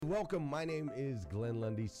welcome. My name is Glenn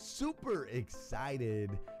Lundy. Super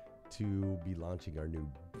excited to be launching our new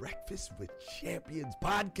Breakfast with Champions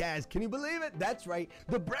podcast. Can you believe it? That's right.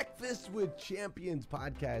 The Breakfast with Champions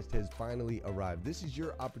podcast has finally arrived. This is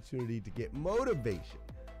your opportunity to get motivation,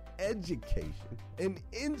 education, and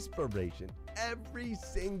inspiration every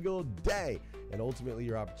single day. And ultimately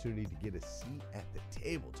your opportunity to get a seat at the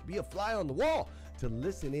table, to be a fly on the wall, to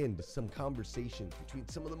listen in to some conversations between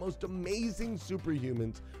some of the most amazing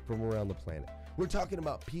superhumans from around the planet. We're talking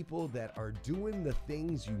about people that are doing the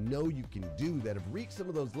things you know you can do, that have reached some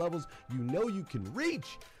of those levels you know you can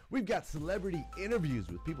reach. We've got celebrity interviews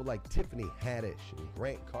with people like Tiffany Haddish and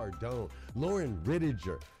Grant Cardone, Lauren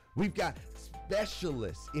Rittiger. We've got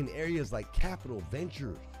specialists in areas like capital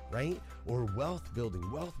ventures, right? Or wealth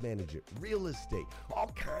building, wealth management, real estate,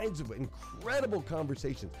 all kinds of incredible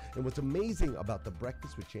conversations. And what's amazing about the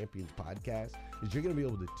Breakfast with Champions podcast is you're going to be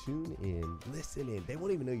able to tune in, listen in. They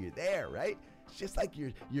won't even know you're there, right? It's just like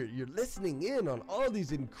you're listening in on all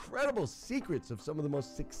these incredible secrets of some of the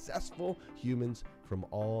most successful humans from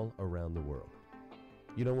all around the world.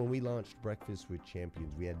 You know, when we launched Breakfast with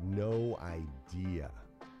Champions, we had no idea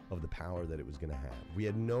of the power that it was going to have. We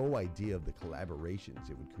had no idea of the collaborations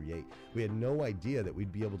it would create. We had no idea that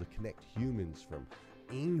we'd be able to connect humans from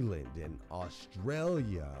England and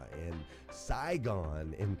Australia and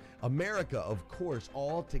Saigon and America, of course,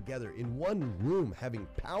 all together in one room, having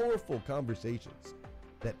powerful conversations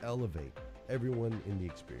that elevate everyone in the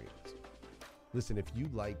experience. Listen, if you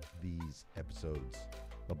like these episodes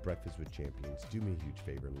of Breakfast with Champions, do me a huge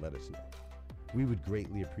favor and let us know. We would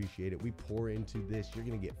greatly appreciate it. We pour into this. You're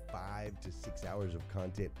going to get 5 to 6 hours of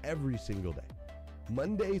content every single day,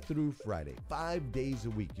 Monday through Friday, 5 days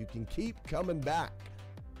a week. You can keep coming back.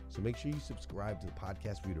 So make sure you subscribe to the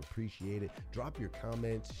podcast. We'd appreciate it. Drop your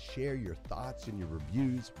comments, share your thoughts and your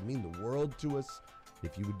reviews. It would mean the world to us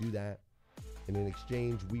if you would do that. And in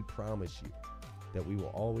exchange, we promise you that we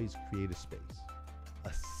will always create a space,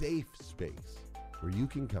 a safe space where you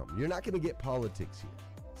can come. You're not going to get politics here.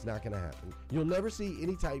 It's not going to happen. You'll never see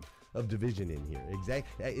any type of division in here.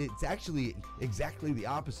 It's actually exactly the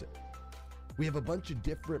opposite. We have a bunch of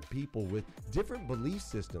different people with different belief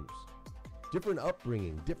systems, different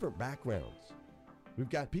upbringing, different backgrounds. We've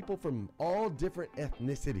got people from all different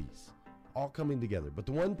ethnicities all coming together. But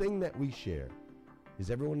the one thing that we share is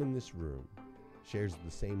everyone in this room shares the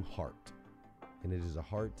same heart. And it is a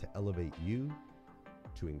heart to elevate you,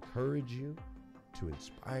 to encourage you, to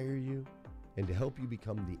inspire you, and to help you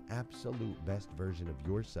become the absolute best version of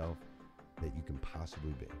yourself that you can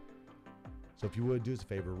possibly be. So if you would, do us a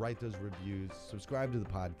favor, write those reviews, subscribe to the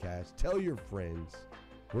podcast, tell your friends.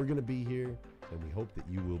 We're going to be here, and we hope that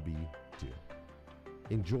you will be too.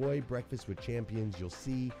 Enjoy Breakfast with Champions. You'll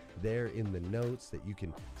see there in the notes that you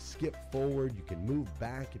can skip forward, you can move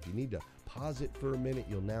back. If you need to pause it for a minute,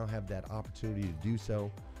 you'll now have that opportunity to do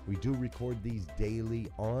so. We do record these daily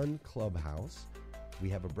on Clubhouse. We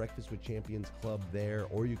have a Breakfast with Champions club there,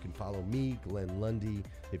 or you can follow me, Glenn Lundy,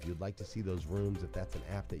 if you'd like to see those rooms. If that's an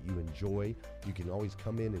app that you enjoy, you can always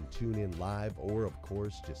come in and tune in live, or of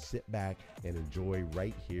course, just sit back and enjoy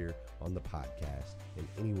right here on the podcast and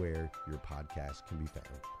anywhere your podcast can be found.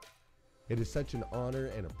 It is such an honor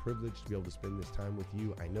and a privilege to be able to spend this time with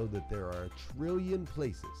you. I know that there are a trillion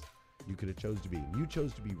places you could have chose to be, and you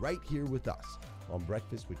chose to be right here with us on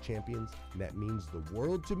Breakfast with Champions, and that means the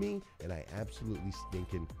world to me, and I absolutely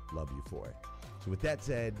stinking love you for it. So with that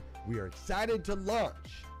said, we are excited to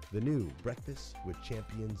launch the new Breakfast with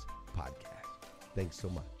Champions podcast. Thanks so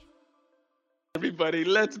much. Everybody,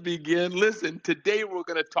 let's begin. Listen, today we're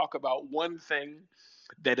going to talk about one thing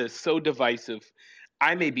that is so divisive.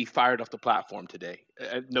 I may be fired off the platform today.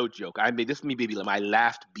 No joke. This may be my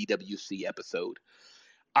last BWC episode.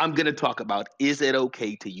 I'm going to talk about, is it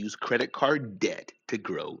okay to use credit card debt to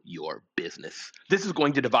grow your business? This is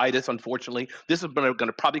going to divide us, unfortunately. This is going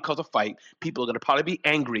to probably cause a fight. People are going to probably be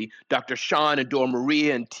angry. Dr. Sean and Dora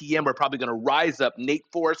Maria and TM are probably going to rise up. Nate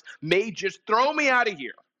Forrest may just throw me out of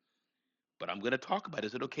here. But I'm going to talk about,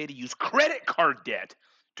 is it okay to use credit card debt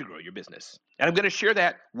to grow your business? And I'm going to share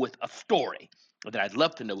that with a story that I'd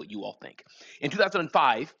love to know what you all think. In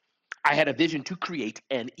 2005, I had a vision to create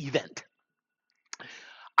an event.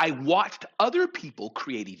 I watched other people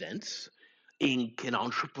create events, Inc. and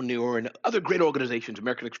Entrepreneur and other great organizations,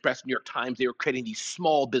 American Express, New York Times. They were creating these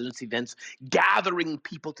small business events, gathering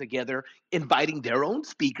people together, inviting their own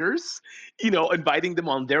speakers, inviting them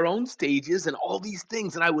on their own stages and all these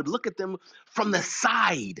things. And I would look at them from the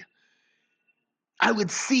side. I would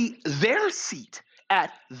see their seat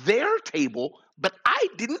at their table, but I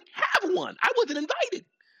didn't have one. I wasn't invited.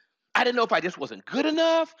 I didn't know if I just wasn't good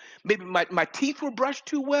enough. Maybe my teeth were brushed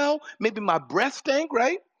too well. Maybe my breath stank,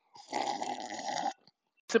 right?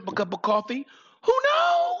 Sip a cup of coffee. Who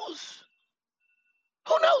knows?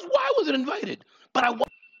 Who knows why I wasn't invited? But I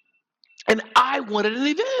wanted an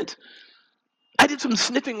event. I did some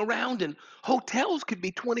sniffing around, and hotels could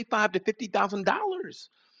be $25 to $50,000.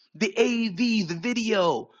 The AV, the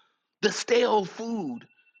video, the stale food,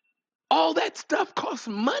 all that stuff costs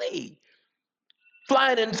money.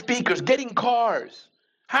 Flying in speakers, getting cars,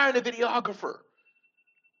 hiring a videographer,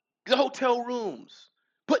 the hotel rooms,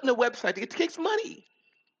 putting a website. It takes money.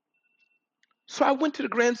 So I went to the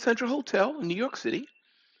Grand Central Hotel in New York City.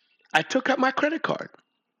 I took out my credit card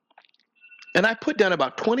and I put down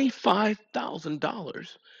about $25,000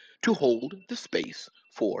 to hold the space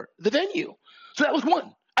for the venue. So that was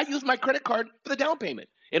one. I used my credit card for the down payment.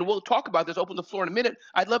 And we'll talk about this, open the floor in a minute.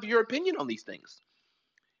 I'd love your opinion on these things.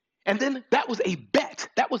 And then that was a bet.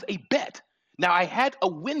 That was a bet. Now I had a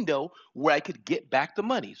window where I could get back the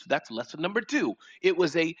money. So that's lesson number two. It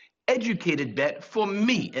was a educated bet for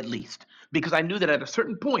me, at least, because I knew that at a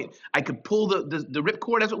certain point I could pull the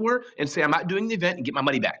ripcord, as it were, and say I'm not doing the event and get my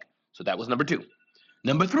money back. So that was number two.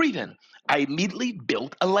 Number three, then, I immediately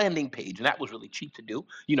built a landing page, and that was really cheap to do.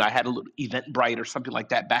 You know, I had a little Eventbrite or something like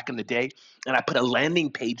that back in the day, and I put a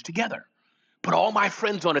landing page together. Put all my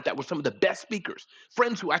friends on it that were some of the best speakers,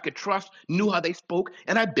 friends who I could trust, knew how they spoke,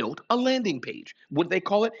 and I built a landing page. What they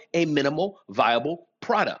call it? A minimal viable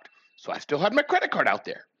product. So I still had my credit card out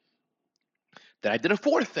there. Then I did a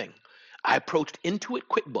fourth thing. I approached Intuit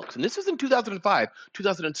QuickBooks, and this is in 2005,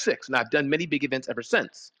 2006, and I've done many big events ever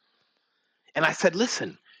since. And I said,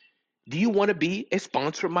 listen, do you want to be a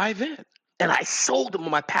sponsor of my event? And I sold them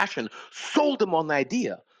on my passion, sold them on the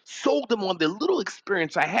idea, sold them on the little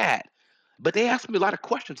experience I had. But they asked me a lot of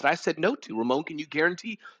questions that I said no to. Ramon, can you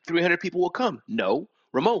guarantee 300 people will come? No.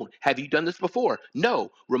 Ramon, have you done this before?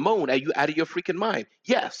 No. Ramon, are you out of your freaking mind?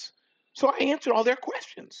 Yes. So I answered all their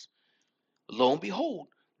questions. Lo and behold,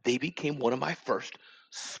 they became one of my first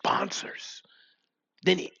sponsors.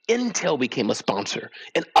 Then Intel became a sponsor,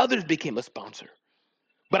 and others became a sponsor.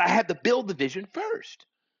 But I had to build the vision first.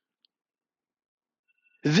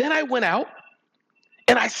 Then I went out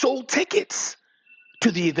and I sold tickets to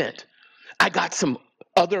the event. I got some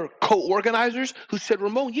other co-organizers who said,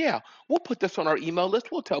 Ramon, yeah, we'll put this on our email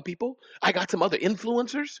list. We'll tell people. I got some other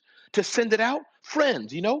influencers to send it out.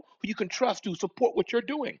 Friends, you know, who you can trust to support what you're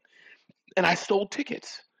doing. And I sold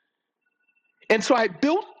tickets. And so I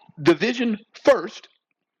built the vision first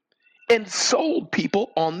and sold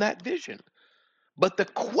people on that vision. But the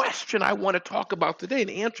question I want to talk about today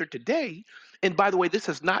and answer today, and by the way, this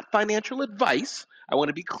is not financial advice. I want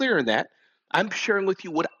to be clear in that. I'm sharing with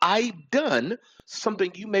you what I've done,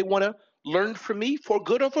 something you may want to learn from me for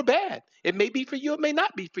good or for bad. It may be for you, it may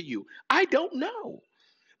not be for you. I don't know.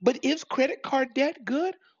 But is credit card debt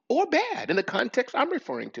good or bad in the context I'm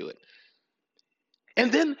referring to it?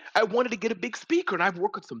 And then I wanted to get a big speaker, and I've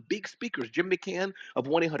worked with some big speakers, Jim McCann of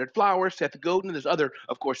 1-800-Flowers, Seth Godin, there's other,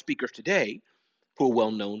 of course, speakers today who are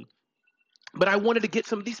well known. But I wanted to get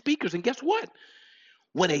some of these speakers, and guess what?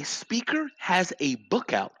 When a speaker has a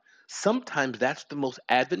book out, sometimes that's the most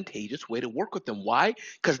advantageous way to work with them. Why?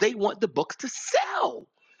 Because they want the books to sell.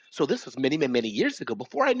 So this was many, many, many years ago,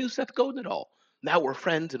 before I knew Seth Godin at all. Now we're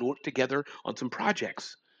friends and work together on some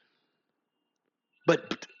projects.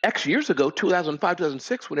 But X years ago, 2005,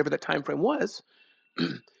 2006, whenever that time frame was,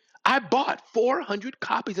 I bought 400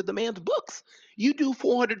 copies of the man's books. You do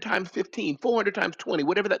 400 times 15, 400 times 20,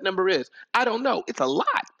 whatever that number is. I don't know. It's a lot.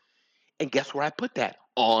 And guess where I put that?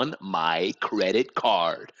 On my credit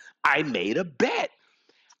card. I made a bet.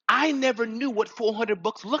 I never knew what 400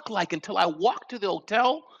 books looked like until I walked to the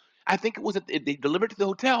hotel. I think it was they delivered to the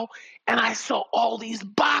hotel, and I saw all these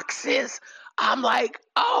boxes. I'm like,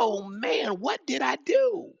 oh man, what did I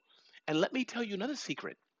do? And let me tell you another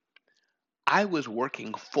secret. I was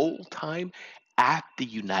working full time at the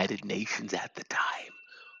United Nations at the time.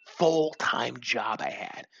 Full time job I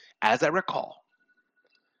had, as I recall.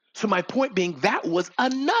 So, my point being, that was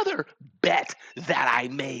another bet that I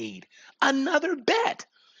made. Another bet.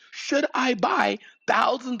 Should I buy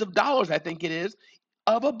thousands of dollars, I think it is,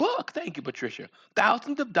 of a book? Thank you, Patricia.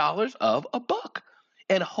 Thousands of dollars of a book,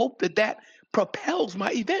 and hope that that propels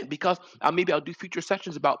my event, because maybe I'll do future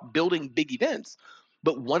sessions about building big events.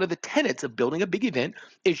 But one of the tenets of building a big event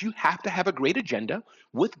is you have to have a great agenda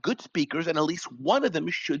with good speakers, and at least one of them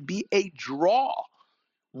should be a draw.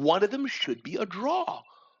 One of them should be a draw.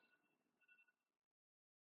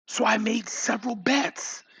 So I made several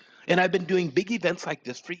bets, and I've been doing big events like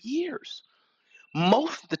this for years.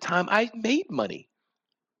 Most of the time, I made money.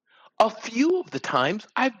 A few of the times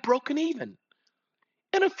I've broken even.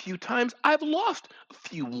 And a few times I've lost a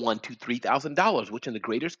few one, two, $3,000, which in the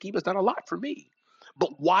greater scheme is not a lot for me.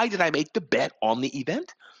 But why did I make the bet on the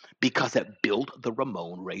event? Because it built the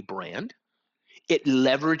Ramon Ray brand. It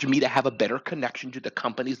leveraged me to have a better connection to the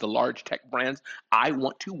companies, the large tech brands I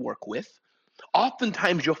want to work with.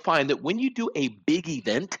 Oftentimes you'll find that when you do a big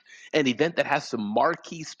event, an event that has some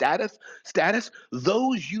marquee status,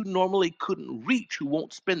 those you normally couldn't reach who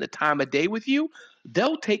won't spend the time of day with you,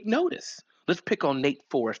 they'll take notice. Let's pick on Nate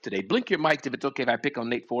Forrest today. Blink your mics if it's okay if I pick on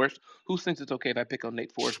Nate Forrest. Who thinks it's okay if I pick on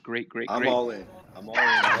Nate Forrest? Great, great, I'm great. all in. I'm all in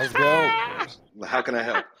on Let's it. go. How can I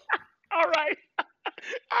help? All right.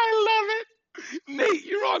 I love it. Nate,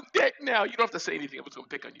 you're on deck now. You don't have to say anything. I was going to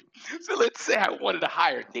pick on you. So let's say I wanted to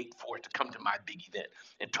hire Nate Ford to come to my big event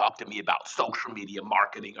and talk to me about social media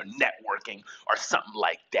marketing or networking or something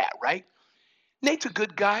like that, right? Nate's a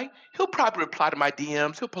good guy. He'll probably reply to my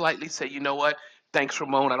DMs. He'll politely say, you know what? Thanks,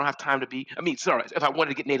 Ramon. I don't have time to be. I mean, sorry, if I wanted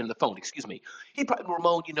to get Nate on the phone, excuse me. He'd probably,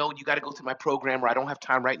 Ramon, you got to go through my program or I don't have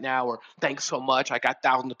time right now or thanks so much. I got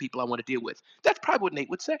thousands of people I want to deal with. That's probably what Nate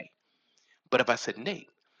would say. But if I said, Nate,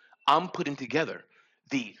 I'm putting together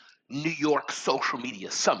the New York Social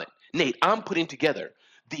Media Summit. Nate, I'm putting together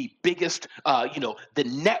the biggest, the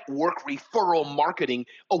network referral marketing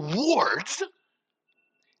awards.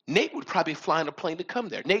 Nate would probably fly on a plane to come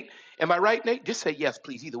there. Nate, am I right, Nate? Just say yes,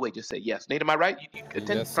 please. Either way, just say yes. Nate, am I right? You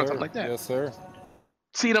attend Yes, from something sir. like that. Yes, sir.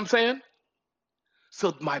 See what I'm saying?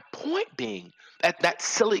 So my point being, that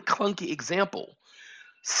silly, clunky example,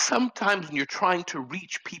 sometimes when you're trying to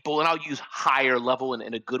reach people, and I'll use higher level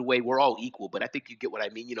in a good way, we're all equal, but I think you get what I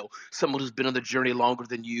mean. Someone who's been on the journey longer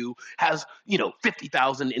than you has,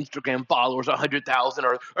 50,000 Instagram followers, 100,000,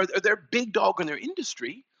 or they're big dog in their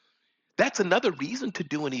industry. That's another reason to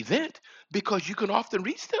do an event because you can often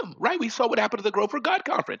reach them, right? We saw what happened to the Grow for God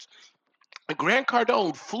conference. Grant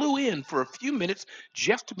Cardone flew in for a few minutes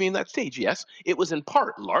just to be in that stage. Yes, it was in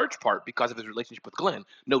part, large part, because of his relationship with Glenn.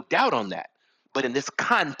 No doubt on that. But in this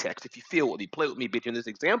context, if you feel with me, play with me, bitch, in this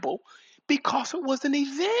example, because it was an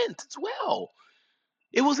event as well.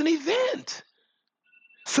 It was an event.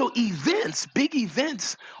 So events, big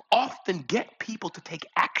events, often get people to take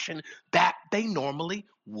action that they normally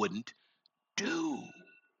wouldn't do.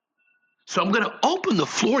 So I'm going to open the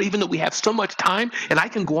floor, even though we have so much time and I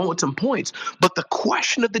can go on with some points. But the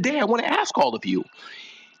question of the day I want to ask all of you,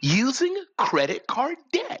 using credit card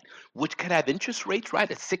debt, which can have interest rates right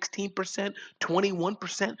at 16%,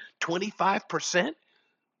 21%, 25%,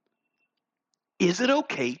 is it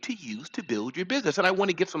okay to use to build your business? And I want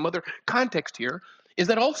to give some other context here, is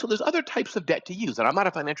that also there's other types of debt to use. And I'm not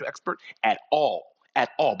a financial expert at all,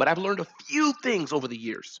 but I've learned a few things over the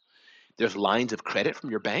years. There's lines of credit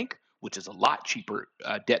from your bank, which is a lot cheaper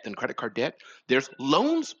debt than credit card debt. There's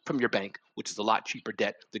loans from your bank, which is a lot cheaper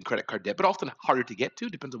debt than credit card debt, but often harder to get to,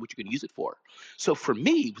 depends on what you can use it for. So for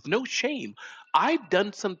me, with no shame, I've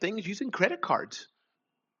done some things using credit cards,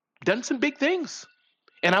 done some big things,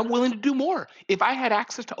 and I'm willing to do more. If I had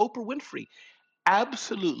access to Oprah Winfrey,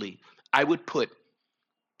 absolutely, I would put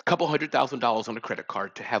a couple $100,000 on a credit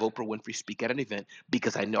card to have Oprah Winfrey speak at an event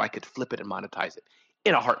because I know I could flip it and monetize it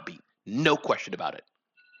in a heartbeat. No question about it.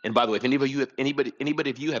 And by the way, if anybody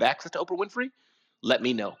of you have access to Oprah Winfrey, let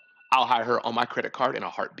me know. I'll hire her on my credit card in a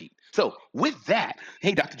heartbeat. So with that,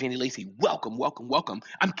 hey, Dr. Janie Lacey, welcome, welcome, welcome.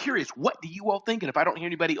 I'm curious, what do you all think? And if I don't hear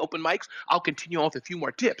anybody open mics, I'll continue on with a few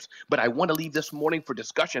more tips. But I want to leave this morning for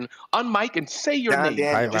discussion. Unmic and say your John name.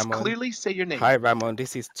 Hi, Daniel. Just Ramon. clearly say your name. Hi, Ramon.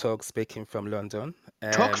 This is Tug speaking from London.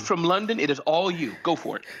 Tux from London, it is all you. Go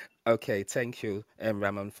for it. Okay, thank you,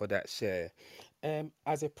 Ramon, for that share.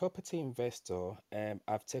 As a property investor,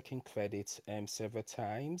 I've taken credit several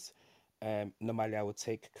times. Normally, I would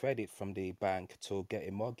take credit from the bank to get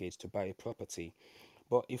a mortgage to buy a property.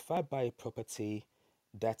 But if I buy a property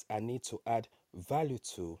that I need to add value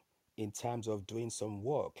to in terms of doing some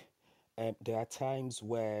work, there are times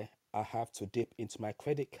where I have to dip into my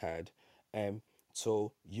credit card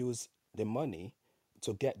to use the money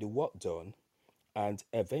to get the work done and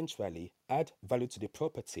eventually add value to the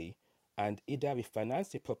property and either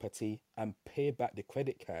refinance the property and pay back the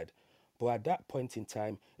credit card. But at that point in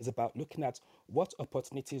time, it's about looking at what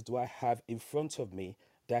opportunities do I have in front of me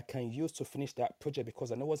that I can use to finish that project,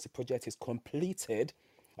 because I know once the project is completed,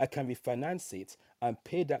 I can refinance it and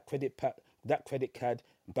pay that credit card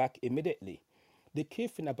back immediately. The key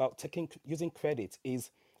thing about using credit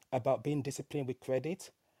is about being disciplined with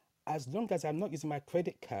credit. As long as I'm not using my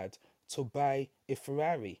credit card to buy a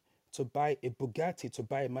Ferrari, to buy a Bugatti, to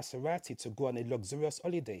buy a Maserati, to go on a luxurious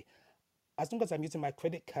holiday, as long as I'm using my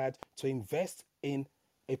credit card to invest in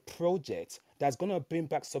a project that's going to bring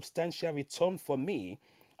back substantial return for me,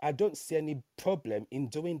 I don't see any problem in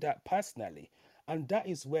doing that personally. And that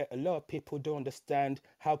is where a lot of people don't understand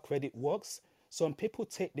how credit works. Some people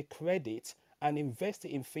take the credit and invest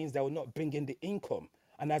it in things that will not bring in the income.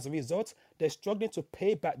 And as a result, they're struggling to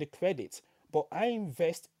pay back the credit. But I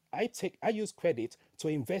use credit to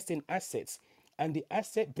invest in assets, and the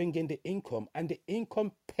asset bring in the income, and the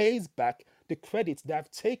income pays back the credit that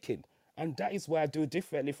I've taken. And that is why I do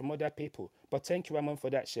differently from other people. But thank you, Ramon, for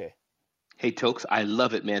that share. Hey, Tokes, I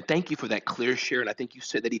love it, man. Thank you for that clear share. And I think you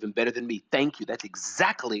said that even better than me. Thank you. That's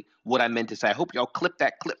exactly what I meant to say. I hope y'all clip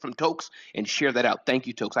that clip from Tokes and share that out. Thank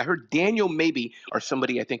you, Tokes. I heard Daniel maybe or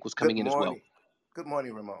somebody I think was Good coming in as well. morning. Good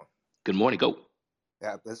morning, Ramon. Good morning. Go.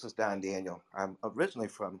 Yeah, this is Don Daniel. I'm originally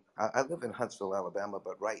I live in Huntsville, Alabama,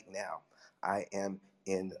 but right now I am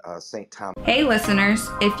in St. Thomas. Hey listeners,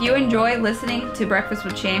 if you enjoy listening to Breakfast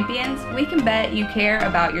with Champions, we can bet you care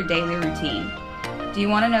about your daily routine. Do you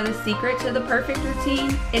want to know the secret to the perfect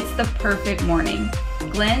routine? It's the perfect morning.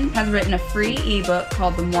 Glenn has written a free ebook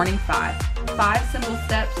called The Morning 5, 5 simple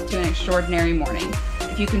steps to an extraordinary morning.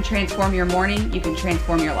 If you can transform your morning, you can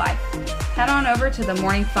transform your life. Head on over to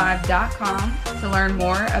themorning5.com to learn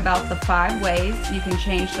more about the 5 ways you can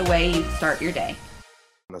change the way you start your day.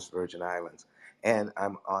 Virgin Islands, and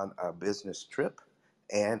I'm on a business trip,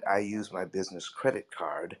 and I use my business credit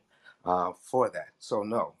card for that. So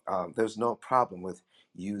no, there's no problem with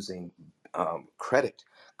using credit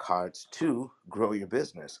cards to grow your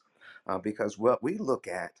business, because what we look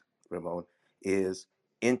at, Ramon, is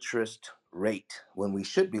interest rate when we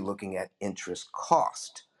should be looking at interest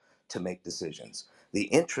cost to make decisions. The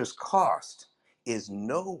interest cost is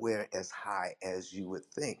nowhere as high as you would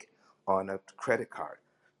think on a credit card.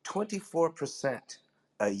 24%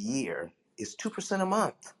 a year is 2% a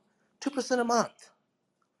month. 2% a month.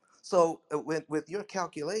 So with your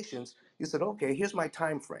calculations, you said, okay, here's my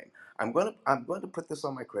time frame. I'm going to put this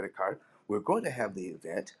on my credit card. We're going to have the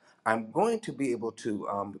event. I'm going to be able to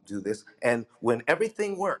do this. And when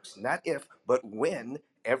everything works, not if, but when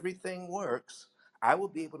everything works, I will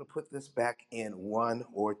be able to put this back in 1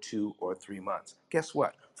 or 2 or 3 months. Guess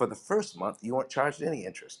what? For the first month, you weren't charged any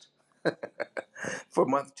interest. For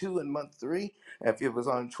month 2 and month 3, if it was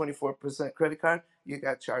on a 24% credit card, you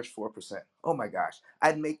got charged 4%. Oh my gosh,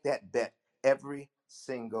 I'd make that bet every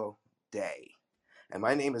single day. And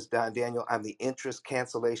my name is Don Daniel. I'm the interest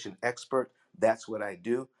cancellation expert. That's what I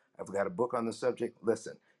do. I've got a book on the subject.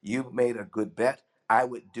 Listen, you made a good bet. I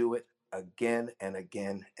would do it again and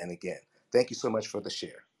again and again. Thank you so much for the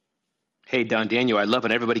share. Hey, Don Daniel, I love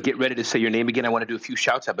it. Everybody get ready to say your name again. I want to do a few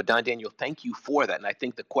shouts out, but Don Daniel, thank you for that. And I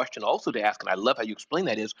think the question also to ask, and I love how you explain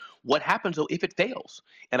that, is what happens though if it fails?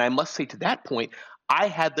 And I must say to that point, I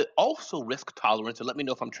had the also risk tolerance, and let me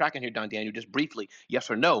know if I'm tracking here, Don Daniel, just briefly, yes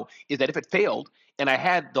or no, is that if it failed and I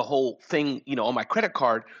had the whole thing, on my credit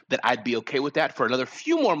card, that I'd be okay with that for another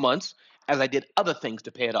few more months as I did other things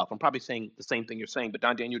to pay it off. I'm probably saying the same thing you're saying, but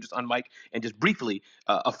Don Daniel, just on mic and just briefly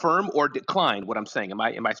affirm or decline what I'm saying. Am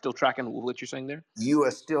I still tracking what you're saying there? You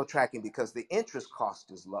are still tracking because the interest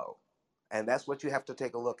cost is low, and that's what you have to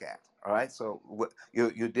take a look at. All right, so what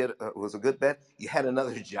you did was a good bet. You had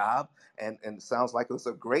another job, and it sounds like it was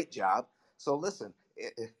a great job. So listen,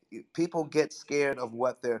 people get scared of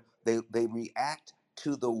what they react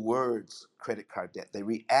to the words credit card debt. They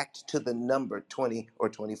react to the number 20 or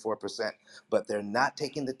 24%, but they're not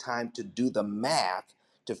taking the time to do the math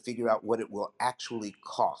to figure out what it will actually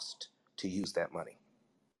cost to use that money.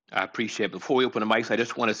 I appreciate it. Before we open the mics, I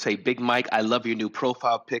just want to say, Big Mike, I love your new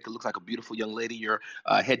profile pic. It looks like a beautiful young lady you're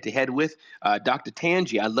head to head with. Dr.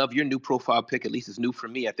 Tangi, I love your new profile pic. At least it's new for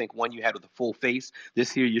me. I think one you had with a full face.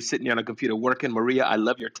 This here, you're sitting there on a computer working. Maria, I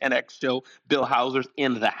love your 10X show. Bill Hauser's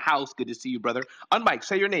in the house. Good to see you, brother. Unmike,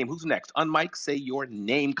 say your name. Who's next? Unmike, say your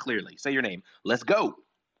name clearly. Say your name. Let's go.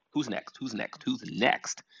 Who's next? Who's next? Who's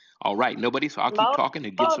next? All right, nobody. So I'll keep talking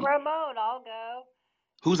and give some. Ramon, I'll go.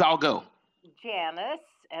 Who's I'll go? Janice.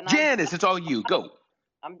 And Janice, it's all you. Go.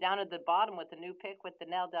 I'm down at the bottom with the new pick with the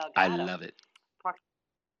Nell Delgado. I love it.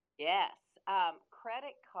 Yes.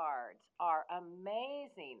 Credit cards are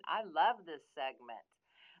amazing. I love this segment.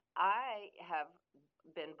 I have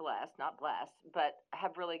been blessed, not blessed, but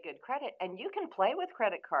have really good credit. And you can play with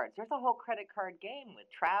credit cards. There's a whole credit card game with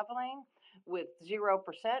traveling, with 0%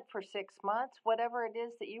 for 6 months, whatever it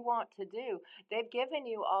is that you want to do. They've given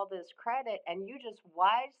you all this credit, and you just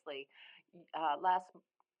wisely, last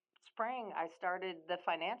spring, I started the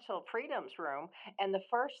Financial Freedoms Room. And the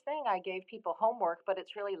first thing I gave people homework, but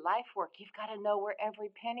it's really life work. You've got to know where every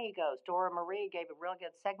penny goes. Dora Marie gave a real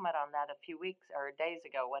good segment on that a few weeks or days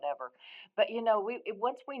ago, whatever. But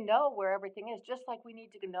once we know where everything is, just like we need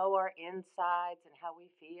to know our insides and how we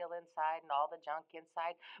feel inside and all the junk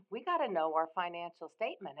inside, we got to know our financial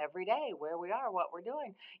statement every day, where we are, what we're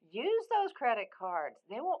doing. Use those credit cards.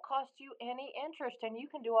 They won't cost you any interest, and you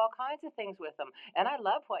can do all kinds of things with them. And I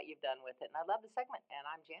love what you've done with it, and I love the segment. And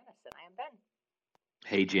I'm Janice, and I am Ben.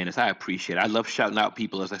 Hey, Janice, I appreciate it. I love shouting out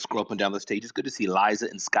people as I scroll up and down the stage. It's good to see Liza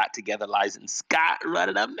and Scott together. Liza and Scott run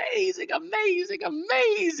an amazing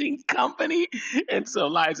company. And so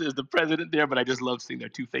Liza is the president there, but I just love seeing their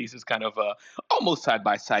two faces kind of almost side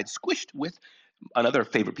by side, squished with another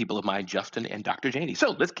favorite people of mine, Justin and Dr. Janie.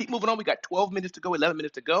 So let's keep moving on. We got 12 minutes to go, 11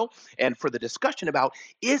 minutes to go. And for the discussion about,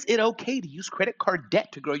 is it okay to use credit card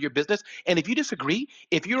debt to grow your business? And if you disagree,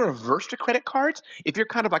 if you're averse to credit cards, if you're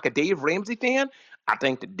kind of like a Dave Ramsey fan, I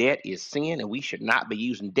think the debt is sin and we should not be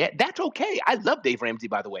using debt. That's okay. I love Dave Ramsey,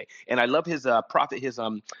 by the way. And I love his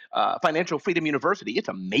Financial Freedom University. It's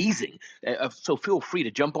amazing. So feel free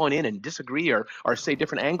to jump on in and disagree or say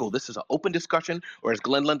different angle. This is an open discussion, or as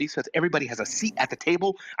Glenn Lundy says, everybody has a seat at the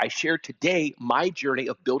table. I shared today my journey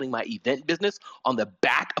of building my event business on the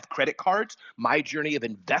back of credit cards, my journey of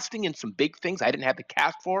investing in some big things I didn't have the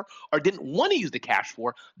cash for or didn't want to use the cash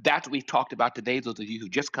for. That's what we've talked about today. Those of you who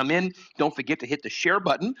just come in, don't forget to hit the share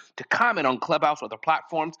button, to comment on Clubhouse or other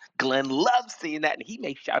platforms. Glenn loves seeing that, and he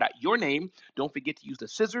may shout out your name. Don't forget to use the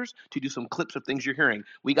scissors to do some clips of things you're hearing.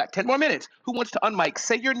 We got 10 more minutes. Who wants to unmic?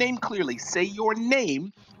 Say your name clearly. Say your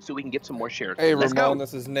name so we can get some more shares. Hey, Let's Ramon, go.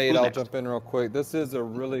 this is Nate. I'll jump in real quick. This is a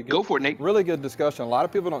really good, Go for it, Nate. really good discussion. A lot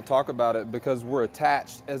of people don't talk about it because we're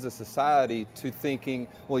attached as a society to thinking,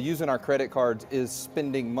 well, using our credit cards is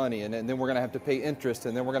spending money, and then we're going to have to pay interest,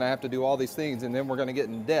 and then we're going to have to do all these things, and then we're going to get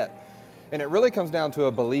in debt. And it really comes down to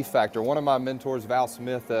a belief factor. One of my mentors, Val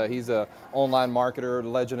Smith, he's an online marketer,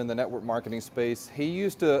 legend in the network marketing space. He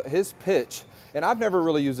used his pitch, and I've never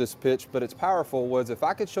really used this pitch, but it's powerful, was if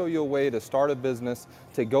I could show you a way to start a business,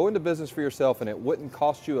 to go into business for yourself, and it wouldn't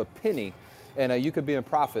cost you a penny, and you could be in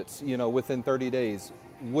profits, within 30 days,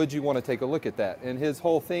 would you want to take a look at that? And his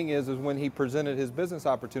whole thing is when he presented his business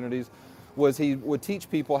opportunities, was he would teach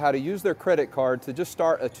people how to use their credit card to just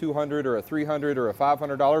start a $200 or a $300 or a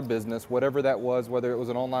 $500 business, whatever that was, whether it was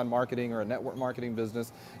an online marketing or a network marketing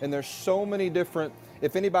business. And there's so many different,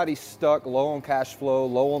 if anybody's stuck, low on cash flow,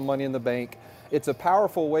 low on money in the bank, it's a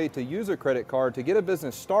powerful way to use a credit card to get a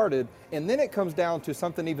business started. And then it comes down to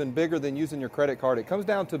something even bigger than using your credit card. It comes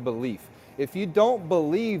down to belief. If you don't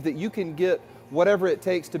believe that you can get whatever it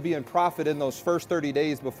takes to be in profit in those first 30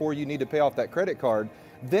 days before you need to pay off that credit card,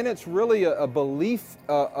 then it's really a belief,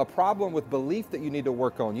 a problem with belief that you need to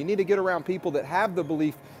work on. You need to get around people that have the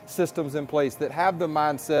belief systems in place, that have the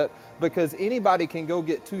mindset, because anybody can go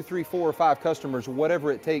get 2, 3, 4, or 5 customers,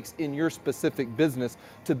 whatever it takes in your specific business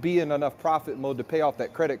to be in enough profit mode to pay off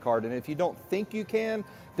that credit card. And if you don't think you can,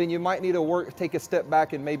 then you might need to take a step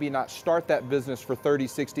back and maybe not start that business for 30,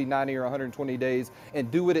 60, 90, or 120 days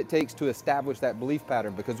and do what it takes to establish that belief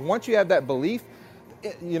pattern. Because once you have that belief,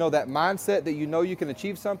 that mindset that you can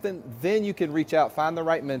achieve something, then you can reach out, find the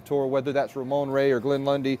right mentor, whether that's Ramon Ray or Glenn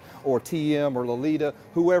Lundy or TM or Lolita,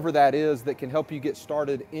 whoever that is that can help you get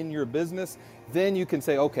started in your business. Then you can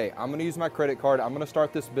say, okay, I'm going to use my credit card, I'm going to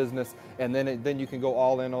start this business, and then you can go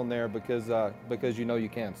all in on there because you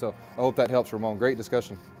can. So I hope that helps, Ramon. Great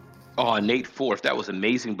discussion. Oh, Nate Forrest, that was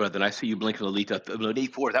amazing, brother. And I see you blinking, Lolita.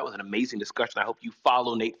 Nate Forrest, that was an amazing discussion. I hope you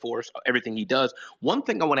follow Nate Forrest, everything he does. One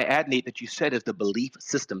thing I want to add, Nate, that you said is the belief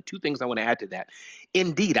system. 2 things I want to add to that.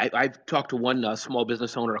 Indeed, I've talked to one small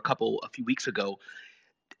business owner a few weeks ago.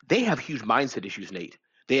 They have huge mindset issues, Nate.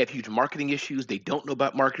 They have huge marketing issues. They don't know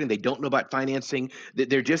about marketing. They don't know about financing.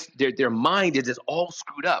 Their mind is just all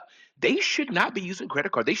screwed up. They should not be using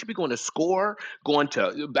credit card. They should be going to SCORE, going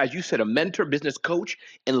to, as you said, a mentor, business coach,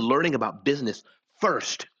 and learning about business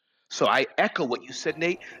first. So I echo what you said,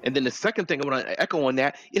 Nate. And then the second thing I want to echo on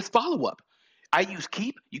that is follow-up. I use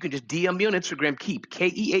Keep. You can just DM me on Instagram, Keep,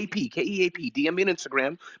 K-E-A-P, DM me on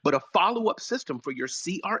Instagram, but a follow-up system for your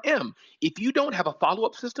CRM. If you don't have a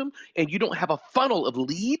follow-up system and you don't have a funnel of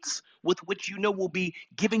leads with which will be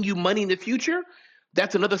giving you money in the future,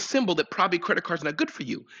 that's another symbol that probably credit cards are not good for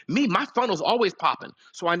you. Me, my funnel's always popping,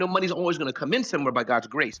 so I know money's always going to come in somewhere by God's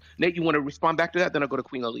grace. Nate, you want to respond back to that? Then I'll go to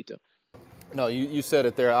Queen Lolita. No, you said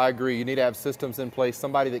it there. I agree. You need to have systems in place,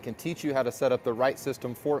 somebody that can teach you how to set up the right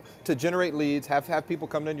system to generate leads, have people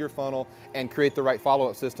come into your funnel, and create the right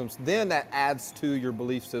follow-up systems. Then that adds to your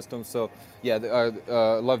belief system. So, yeah,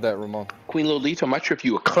 love that, Ramon. Queen Lolita, I'm not sure if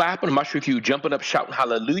you were clapping, I'm not sure if you were jumping up shouting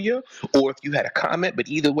hallelujah, or if you had a comment, but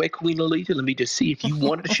either way, Queen Lolita, let me just see if you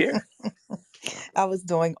wanted to share. I was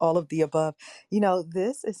doing all of the above.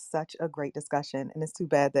 This is such a great discussion, and it's too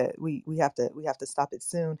bad that we have to stop it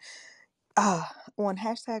soon. On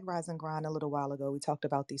hashtag Rise and Grind a little while ago, we talked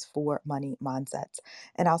about these 4 money mindsets.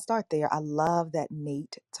 And I'll start there. I love that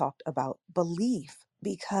Nate talked about belief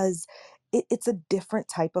because it's a different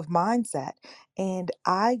type of mindset. And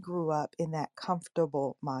I grew up in that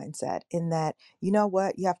comfortable mindset, in that, you know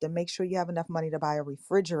what, you have to make sure you have enough money to buy a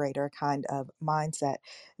refrigerator kind of mindset.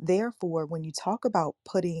 Therefore, when you talk about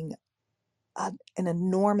putting an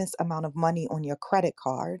enormous amount of money on your credit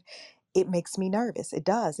card, it makes me nervous. It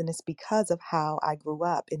does, and it's because of how I grew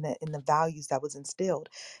up, in the values that was instilled.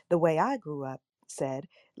 The way I grew up said,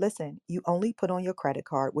 listen, you only put on your credit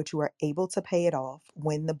card what you are able to pay it off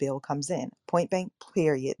when the bill comes in. Point blank,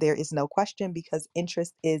 period. There is no question, because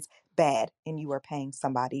interest is bad and you are paying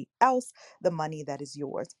somebody else the money that is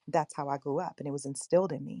yours. That's how I grew up, and it was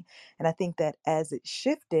instilled in me. And I think that as it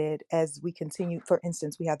shifted, as we continue, for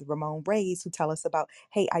instance, we have the Ramon Rays who tell us about,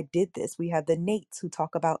 hey, I did this. We have the Nates who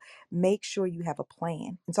talk about, make sure you have a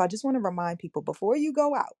plan. And so I just want to remind people, before you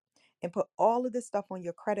go out and put all of this stuff on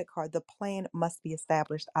your credit card, the plan must be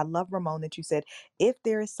established. I love, Ramon, that you said, if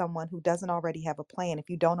there is someone who doesn't already have a plan, if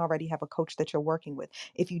you don't already have a coach that you're working with,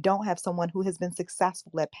 if you don't have someone who has been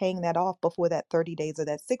successful at paying that off before that 30 days or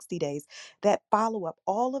that 60 days, that follow up,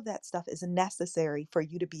 all of that stuff is necessary for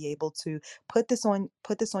you to be able to put this on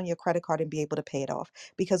your credit card and be able to pay it off.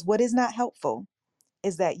 Because what is not helpful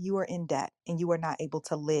is that you are in debt and you are not able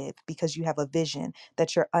to live because you have a vision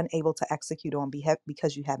that you're unable to execute on,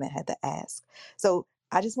 because you haven't had to ask. So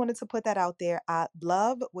I just wanted to put that out there. I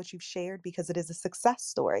love what you've shared because it is a success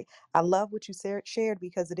story. I love what you shared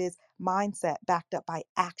because it is mindset backed up by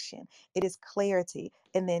action. It is clarity.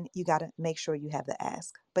 And then you got to make sure you have the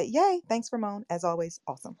ask. But yay, thanks, Ramon. As always,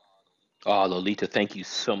 awesome. Oh, Lolita, thank you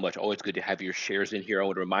so much. Always good to have your shares in here. I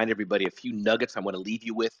want to remind everybody a few nuggets I want to leave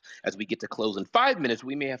you with as we get to close in 5 minutes.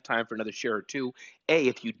 We may have time for another share or two.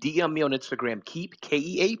 If you DM me on Instagram, keep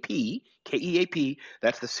KEAP, KEAP.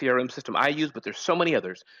 That's the CRM system I use, but there's so many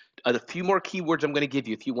others. A few more keywords I'm going to give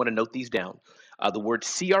you if you want to note these down. The word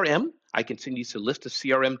CRM, I can send you a list of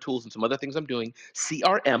CRM tools and some other things I'm doing.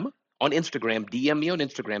 CRM on Instagram, DM me on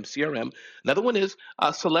Instagram, CRM. Another one is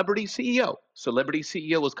Celebrity CEO. Celebrity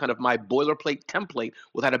CEO is kind of my boilerplate template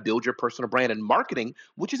with how to build your personal brand and marketing,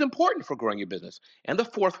 which is important for growing your business. And the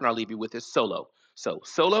fourth one I'll leave you with is Solo. So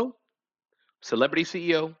Solo, Celebrity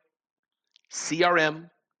CEO, CRM,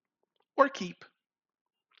 or Keep.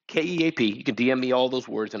 KEAP. You can DM me all those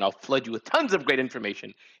words and I'll flood you with tons of great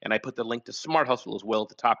information. And I put the link to Smart Hustle as well at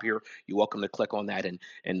the top here. You're welcome to click on that and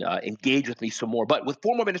engage with me some more. But with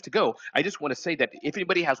 4 more minutes to go, I just want to say that if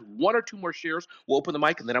anybody has 1 or 2 more shares, we'll open the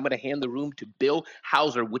mic and then I'm going to hand the room to Bill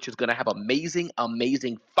Hauser, which is going to have amazing,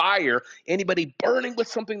 amazing fire. Anybody burning with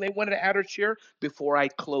something they wanted to add or share before I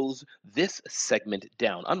close this segment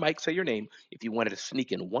down? On mic, say your name if you wanted to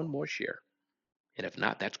sneak in 1 more share. And if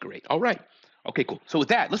not, that's great. All right. Okay, cool. So with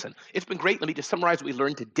that, listen, it's been great. Let me just summarize what we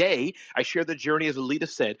learned today. I shared the journey, as Alita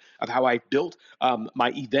said, of how I built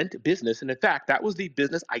my event business. And in fact, that was the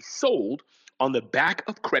business I sold on the back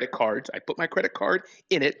of credit cards. I put my credit card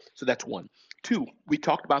in it. So that's one. Two, we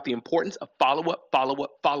talked about the importance of follow up, follow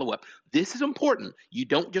up, follow up. This is important. You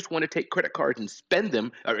don't just want to take credit cards and spend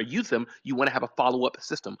them or use them. You want to have a follow up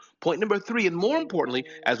system. Point number three, and more importantly,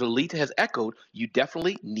 as Alita has echoed, you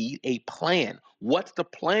definitely need a plan. What's the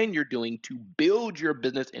plan you're doing to build your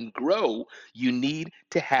business and grow? You need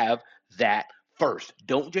to have that first.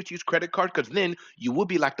 Don't just use credit cards, because then you will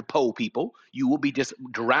be like the poor people. You will be just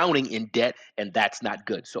drowning in debt, and that's not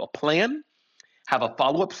good. So a plan, have a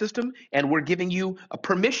follow-up system, and we're giving you a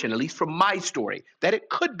permission, at least from my story, that it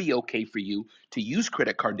could be okay for you to use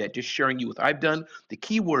credit card debt, just sharing you what I've done. The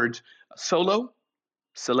keywords: Solo,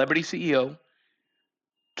 Celebrity CEO,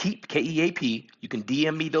 Keep, KEAP. You can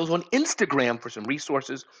DM me those on Instagram for some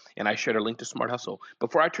resources, and I shared a link to Smart Hustle.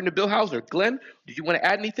 Before I turn to Bill Hauser, Glenn, did you want to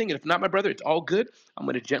add anything? And if not, my brother, it's all good. I'm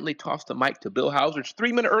going to gently toss the mic to Bill Hauser. It's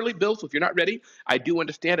 3 minutes early, Bill, so if you're not ready, I do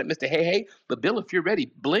understand it, Mr. Hey Hey. But Bill, if you're ready,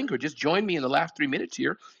 blink or just join me in the last 3 minutes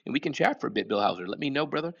here, and we can chat for a bit, Bill Hauser. Let me know,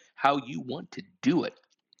 brother, how you want to do it.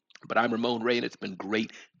 But I'm Ramon Ray, and it's been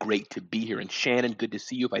great to be here. And Shannon, good to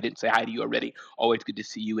see you. If I didn't say hi to you already, always good to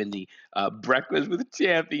see you in the Breakfast with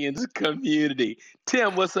Champions community.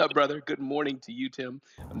 Tim, what's up, brother? Good morning to you, Tim,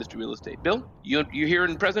 Mr. Real Estate. Bill, you here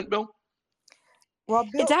and present, Bill? Well,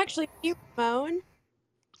 Bill, It's actually you, Ramon.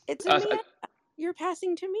 It's Amanda. You're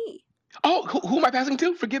passing to me. Oh, who am I passing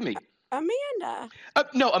to? Forgive me. Amanda.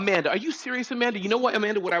 No, Amanda. Are you serious, Amanda? You know what,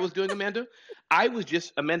 Amanda? What I was doing, Amanda?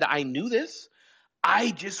 Amanda, I knew this.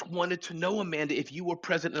 I just wanted to know, Amanda, if you were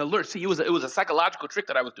present and alert. See, it was a psychological trick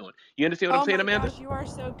that I was doing. You understand what I'm saying, Amanda? Oh my gosh, you are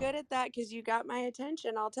so good at that because you got my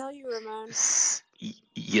attention. I'll tell you, Ramon.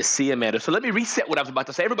 You see, Amanda. So let me reset what I was about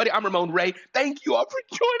to say. Everybody, I'm Ramon Ray. Thank you all for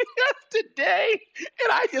joining us today.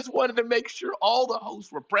 And I just wanted to make sure all the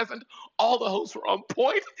hosts were present, all the hosts were on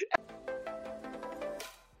point.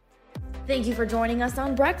 Thank you for joining us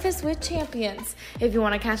on Breakfast with Champions. If you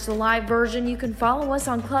want to catch the live version, you can follow us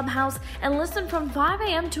on Clubhouse and listen from 5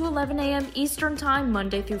 a.m. to 11 a.m. Eastern Time,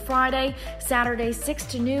 Monday through Friday, Saturdays 6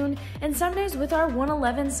 to noon, and Sundays with our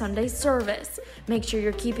 111 Sunday service. Make sure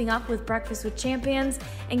you're keeping up with Breakfast with Champions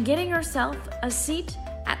and getting yourself a seat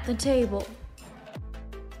at the table.